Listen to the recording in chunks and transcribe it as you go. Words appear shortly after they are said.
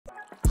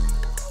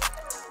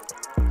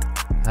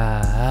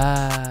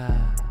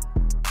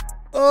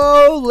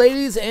Oh,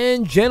 ladies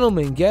and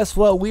gentlemen, guess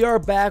what? We are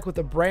back with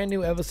a brand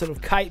new episode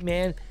of Kite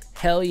Man.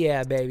 Hell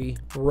yeah, baby.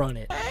 Run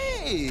it.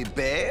 Hey,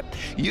 babe.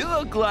 You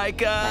look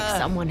like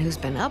someone who's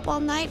been up all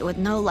night with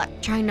no luck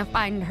trying to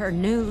find her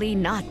newly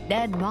not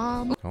dead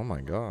mom. Oh my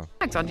god.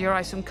 Under your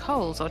eyes some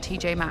Coles or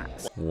TJ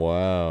Maxx.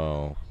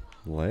 Wow.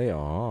 Lay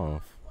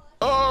off.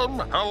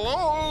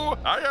 Hello.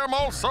 I am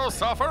also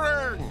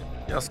suffering.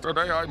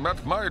 Yesterday I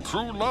met my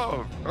true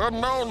love,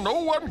 and now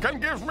no one can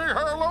give me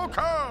her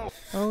locale.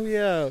 Oh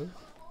yeah.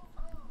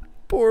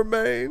 Poor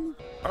Bane.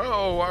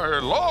 Oh, I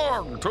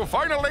long to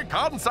finally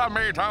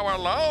consummate our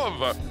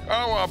love.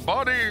 Our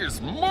bodies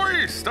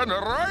moist and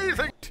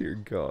writhing. Dear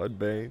God,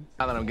 Bane.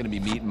 Now that I'm gonna be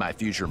meeting my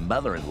future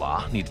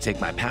mother-in-law, need to take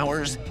my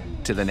powers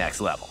to the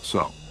next level.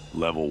 So,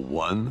 level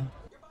 1?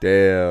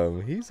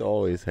 Damn, he's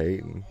always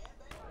hating.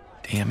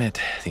 Damn it,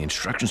 the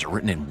instructions are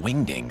written in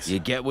wingdings. You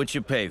get what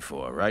you pay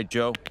for, right,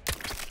 Joe?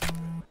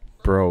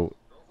 Bro,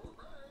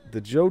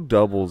 the Joe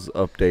Doubles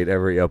update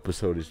every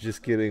episode is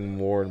just getting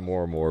more and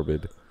more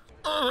morbid.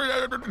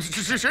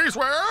 She's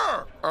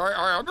where?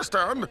 I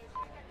understand.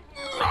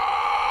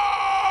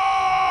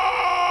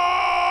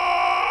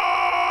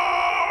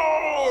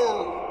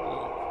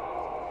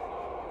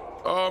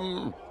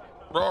 No!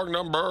 Wrong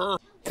number.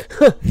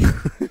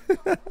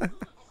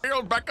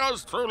 Field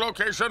Becca's true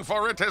location,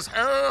 for it is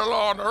hell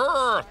on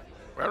earth,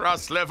 where a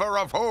sliver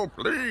of hope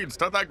leads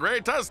to the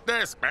greatest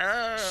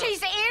despair.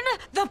 She's in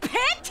the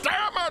pit?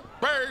 Damn it,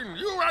 Bane,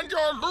 you and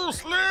your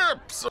loose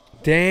lips!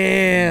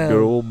 Damn.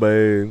 Good old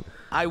Bane.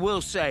 I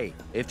will say,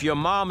 if your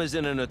mom is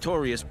in a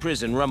notorious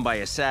prison run by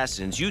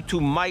assassins, you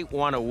two might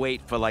want to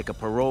wait for like a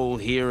parole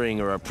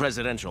hearing or a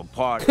presidential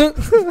pardon.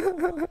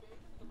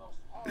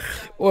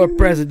 Or a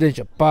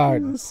presidential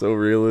pardon. So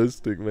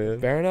realistic, man.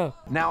 Fair enough.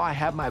 Now I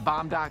have my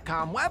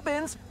bomb.com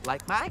weapons,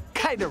 like my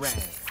KITE.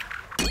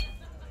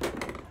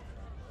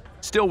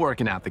 Still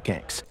working out the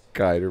kinks.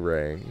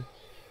 Kite-a-rang.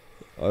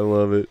 I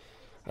love it.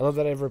 I love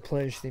that I've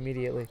replenished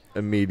immediately.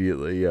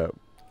 Immediately, yeah.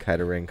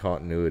 Kite-a-rang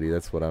continuity,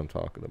 that's what I'm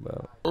talking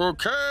about.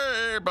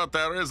 Okay, but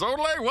there is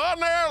only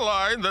one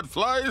airline that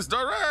flies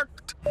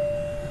direct.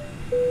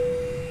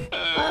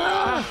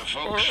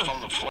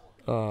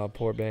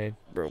 Poor Bane.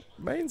 Bro,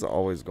 Bane's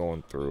always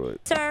going through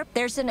it. Sir,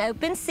 there's an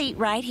open seat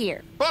right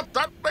here. But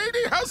that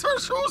lady has her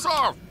shoes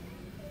off.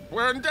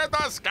 When did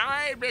the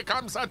sky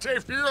become such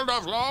a field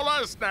of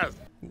lawlessness?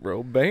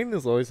 Bro, Bane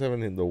is always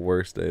having the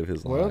worst day of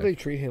his Why life. don't they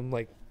treat him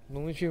like,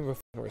 only treat him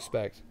with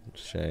respect?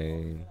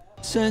 Shame.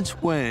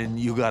 Since when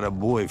you got a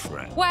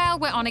boyfriend? Well,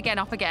 we're on again,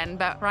 off again,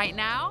 but right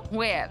now,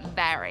 we're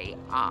very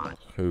on.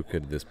 Who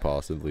could this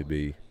possibly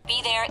be?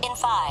 Be there in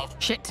 5.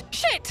 Shit!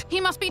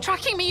 He must be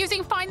tracking me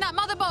using Find That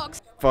Mother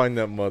box. Find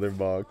that mother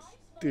box.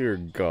 Dear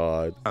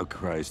God. Oh,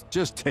 Christ.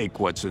 Just take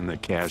what's in the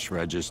cash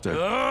register.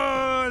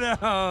 Oh,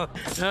 no.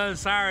 No,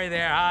 sorry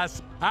there,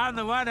 Haas. I'm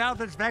the one health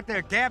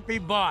inspector can't be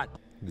bought.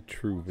 The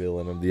true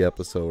villain of the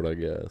episode, I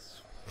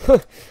guess.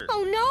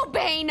 Oh, no,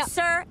 Bane!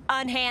 Sir,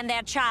 unhand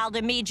that child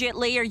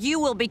immediately or you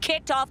will be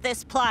kicked off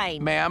this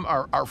plane. Ma'am,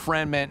 our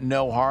friend meant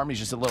no harm. He's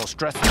just a little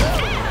stressed.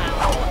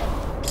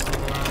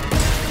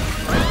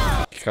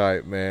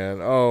 Kite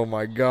Man. Oh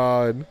my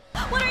God.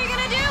 What are you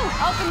gonna do?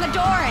 Open the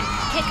door and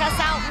kick us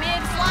out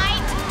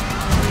mid-flight?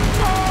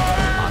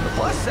 On the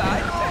plus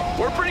side,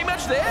 we're pretty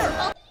much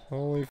there.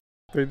 Holy f,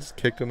 they just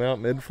kicked him out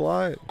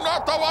mid-flight.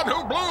 Not the one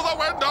who blew the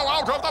window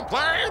out of the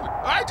plane!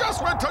 I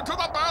just went into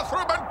the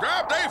bathroom and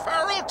grabbed a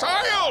feral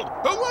child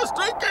who was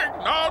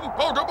drinking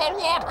non-potable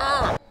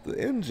water! The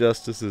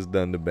injustices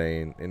done to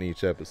Bane in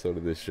each episode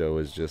of this show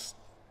is just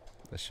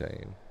a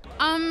shame.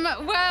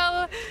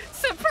 Well,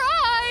 surprise!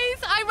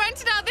 I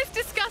rented out this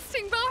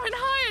disgusting bar and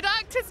hired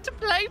actors to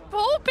play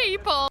poor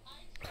people.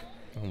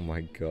 Oh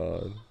my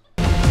God.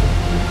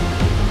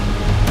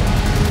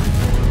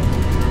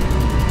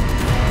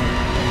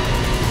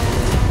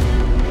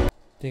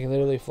 They can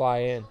literally fly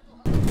in.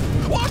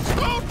 Watch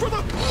out for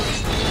the...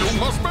 You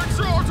must make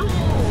sure to...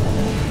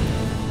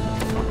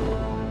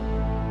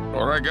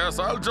 Or I guess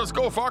I'll just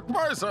go fuck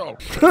myself.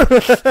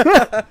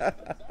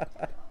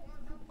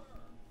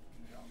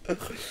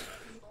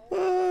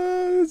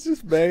 It's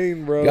just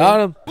Bane, bro. Got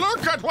him.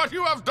 Look at what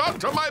you have done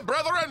to my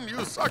brethren,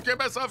 you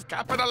succubus of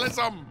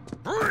capitalism.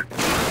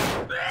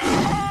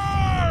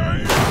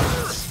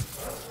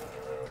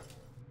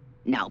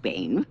 Now,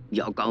 Bane,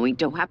 you're going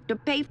to have to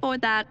pay for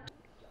that.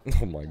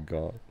 Oh my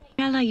God.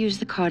 Shall I use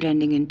the card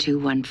ending in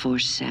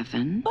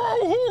 2147?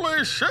 Oh,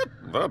 holy shit!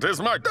 That is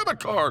my debit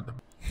card.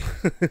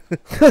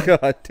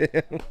 God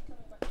damn.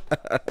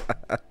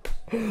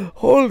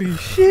 Holy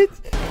shit.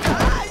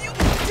 You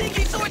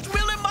stinky switch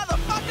wheeling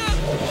motherfucker!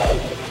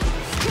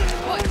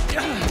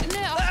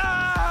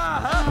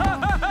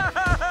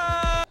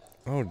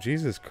 Oh,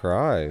 Jesus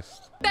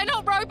Christ. They're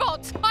not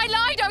robots. I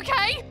lied,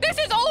 okay? This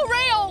is all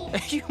real.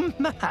 Are you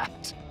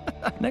mad?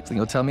 Next thing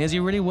you'll tell me is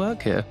you really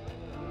work here.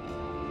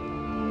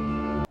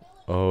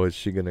 Oh, is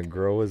she gonna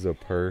grow as a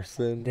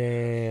person?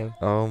 Damn.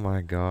 Oh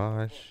my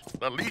gosh.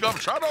 The League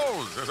of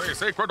Shadows is a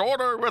sacred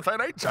order with an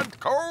ancient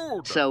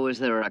code. So is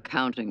their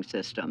accounting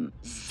system.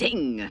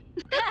 Zing!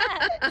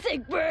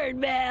 Sick bird,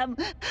 ma'am.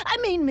 I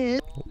mean,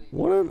 miss.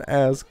 What an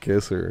ass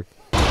kisser.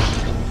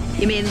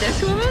 You mean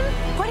this woman?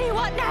 What do you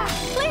want now?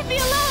 Leave me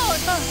alone.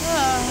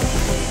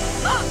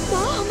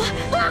 Mom.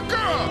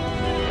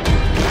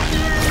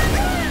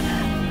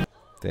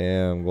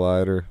 Damn,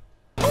 glider.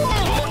 Oh,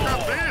 look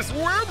at these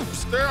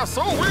wimps. They are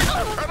so weak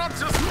I cannot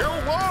just kill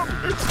one.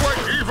 It's like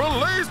evil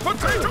Lay's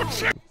potato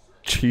chip.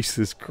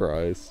 Jesus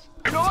Christ.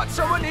 You know what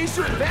someone needs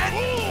to invent?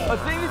 A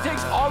thing that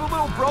takes all the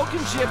little broken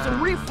chips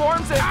and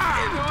reforms them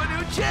into a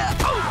new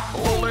chip.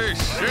 Holy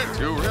shit,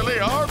 you really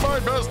are my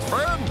best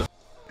friend.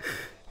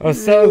 I'm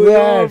so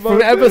glad.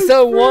 From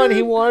episode 1,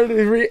 he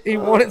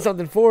wanted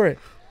something for it.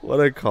 What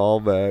a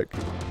callback.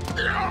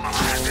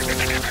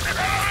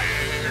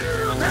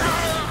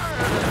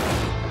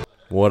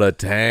 What a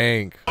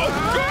tank.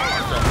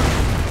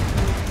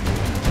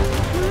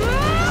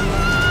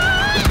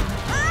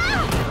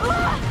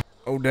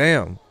 Oh,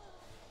 damn.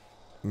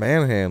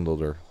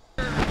 Manhandled her.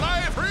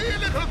 Fly free,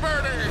 little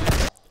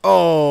birdie.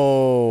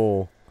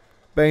 Oh.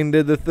 Bane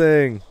did the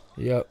thing.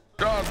 Yep.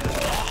 Done.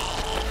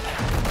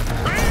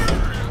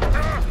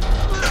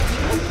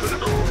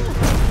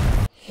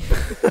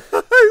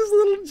 His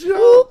little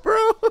jump, bro.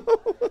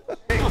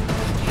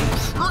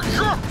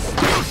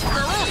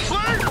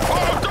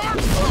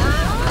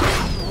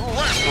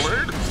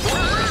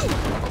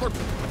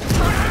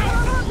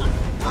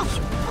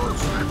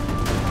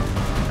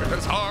 It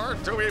is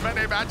hard to even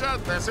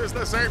imagine this is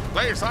the same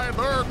place I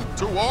learned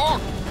to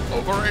walk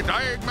over a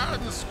dying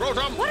man's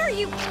scrotum. What are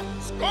you?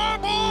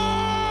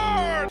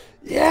 Scoreboard!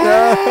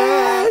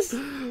 Yes!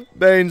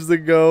 Bane's the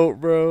GOAT,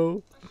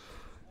 bro.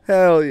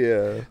 Hell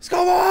yeah.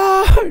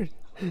 Scoreboard!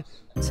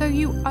 So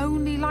you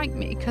only like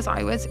me because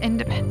I was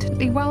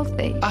independently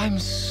wealthy? I'm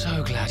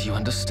so glad you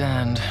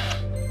understand.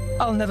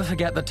 I'll never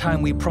forget the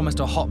time we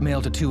promised a hot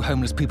meal to 2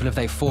 homeless people if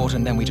they fought,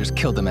 and then we just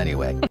killed them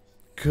anyway.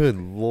 Good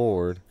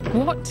lord.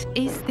 What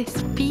is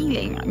this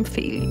feeling I'm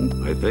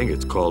feeling? I think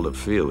it's called a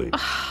feeling.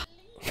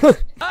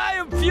 I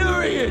am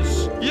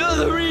furious! You're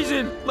the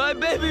reason my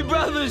baby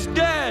brother's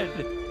dead!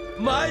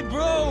 My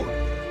bro!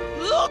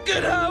 Look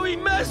at how he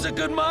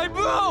massacred my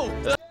bro!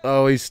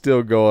 Oh, he's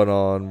still going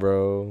on,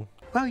 bro.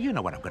 Well, you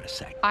know what I'm gonna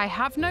say. I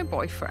have no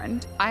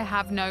boyfriend. I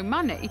have no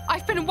money.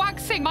 I've been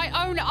waxing my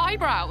own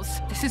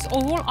eyebrows. This is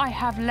all I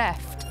have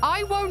left.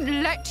 I won't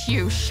let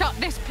you shut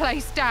this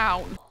place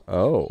down.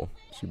 Oh,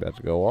 she about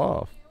to go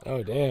off.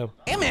 Oh, damn.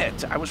 Damn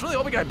it! I was really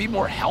hoping I'd be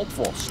more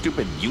helpful.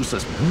 Stupid,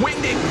 useless,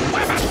 winged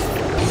weapon!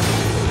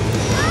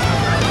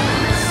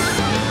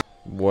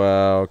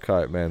 Wow,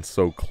 Kite Man,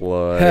 so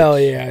clutch. Hell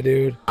yeah,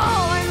 dude.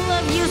 Oh, I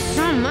love you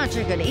so much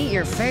I could eat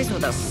your face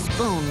with a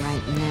spoon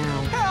right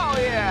now.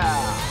 Hell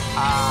yeah!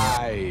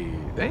 I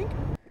think.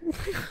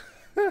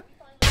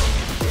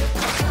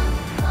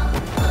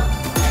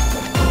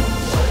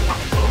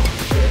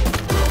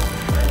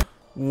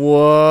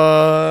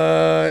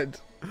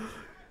 What?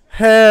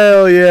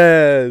 Hell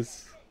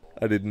yes!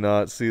 I did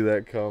not see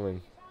that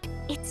coming.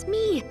 It's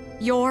me,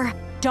 your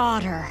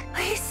daughter.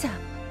 Lisa.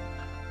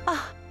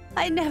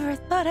 I never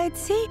thought I'd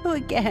see you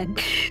again.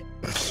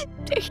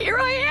 Here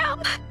I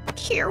am.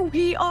 Here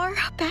we are,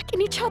 back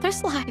in each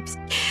other's lives.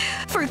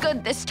 For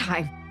good this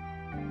time.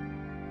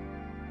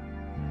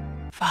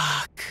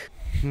 Fuck.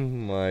 Oh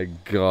my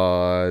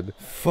god.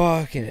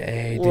 Fucking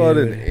A, dude. What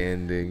an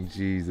ending.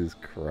 Jesus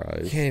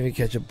Christ. Can't even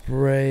catch a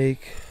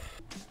break.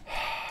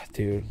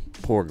 Dude.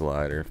 Poor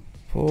Glider.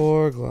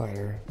 Poor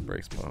Glider.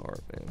 Breaks my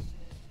heart, man.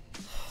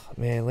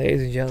 Man,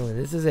 ladies and gentlemen,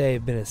 this has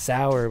been a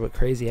sour but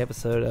crazy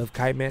episode of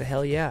Kite Man.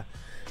 Hell yeah.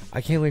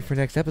 I can't wait for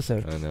next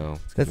episode. I know.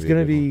 That's going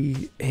to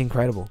be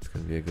incredible. It's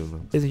going to be a good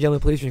one. Ladies and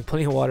gentlemen, please drink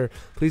plenty of water.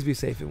 Please be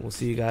safe, and we'll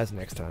see you guys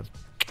next time.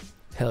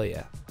 Hell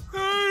yeah.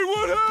 Hey,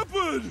 what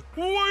happened?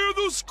 Why are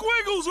those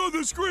squiggles on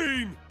the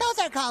screen? Those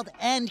are called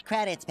end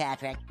credits,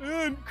 Patrick.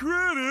 End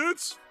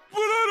credits? But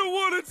I don't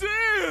want it to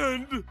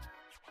end!